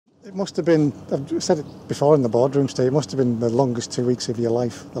It must have been, I've said it before in the boardroom, Steve, it must have been the longest 2 weeks of your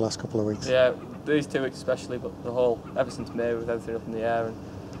life, the last couple of weeks. Yeah, these 2 weeks especially, but ever since May, with everything up in the air and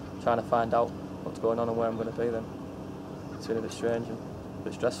trying to find out what's going on and where I'm going to be, then it's been a bit strange and a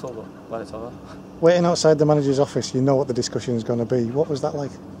bit stressful, but glad it's over. Waiting outside the manager's office, you know what the discussion is going to be. What was that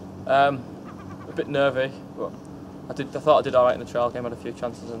like? A bit nervy, but I thought I did alright in the trial game, had a few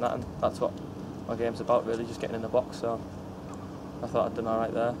chances and that's what my game's about really, just getting in the box, so I thought I'd done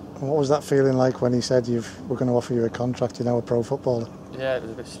alright there. And what was that feeling like when he said we're going to offer you a contract, you're now a pro footballer? Yeah, it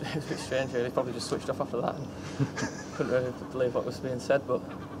was a bit strange really, probably just switched off after that and couldn't really believe what was being said, but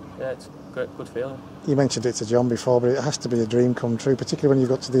yeah, it's a good feeling. You mentioned it to John before, but it has to be a dream come true, particularly when you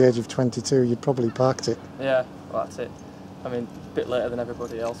got to the age of 22, you'd probably parked it. Yeah, well that's it. I mean, a bit later than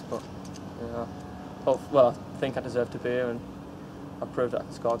everybody else, but you know, I think I deserve to be here, and I proved that I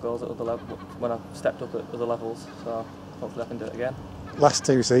can score goals at other levels when I stepped up at other levels, so hopefully I can do it again. Last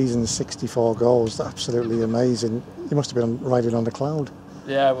 2 seasons, 64 goals, absolutely amazing. You must have been riding on the cloud.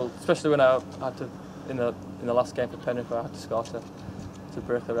 Yeah, well, especially when I had to, in the last game for Penrith, I had to score to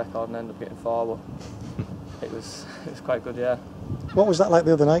break the record and end up getting 4, but it was quite good, yeah. What was that like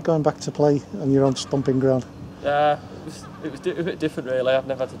the other night, going back to play on your own stomping ground? Yeah, it was a bit different really. I've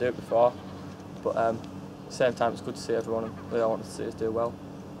never had to do it before, but at the same time it's good to see everyone, and they all want to see us do well.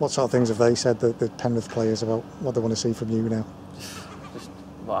 What sort of things have they said, the Penrith players, about what they want to see from you now? Just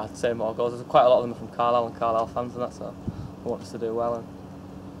what I'd say, more goals. There's quite a lot of them from Carlisle and Carlisle fans and that, so I want us to do well and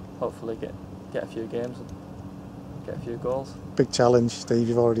hopefully get a few games and get a few goals. Big challenge, Steve,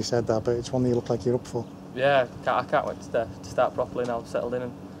 you've already said that, but it's one that you look like you're up for. Yeah, I can't wait to start properly now, settled in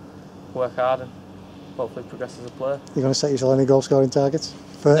and work hard and hopefully progress as a player. You're going to set yourself any goal scoring targets?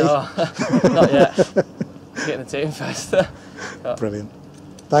 30? No, not yet. Getting the team first. Brilliant.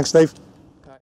 Thanks, Steve.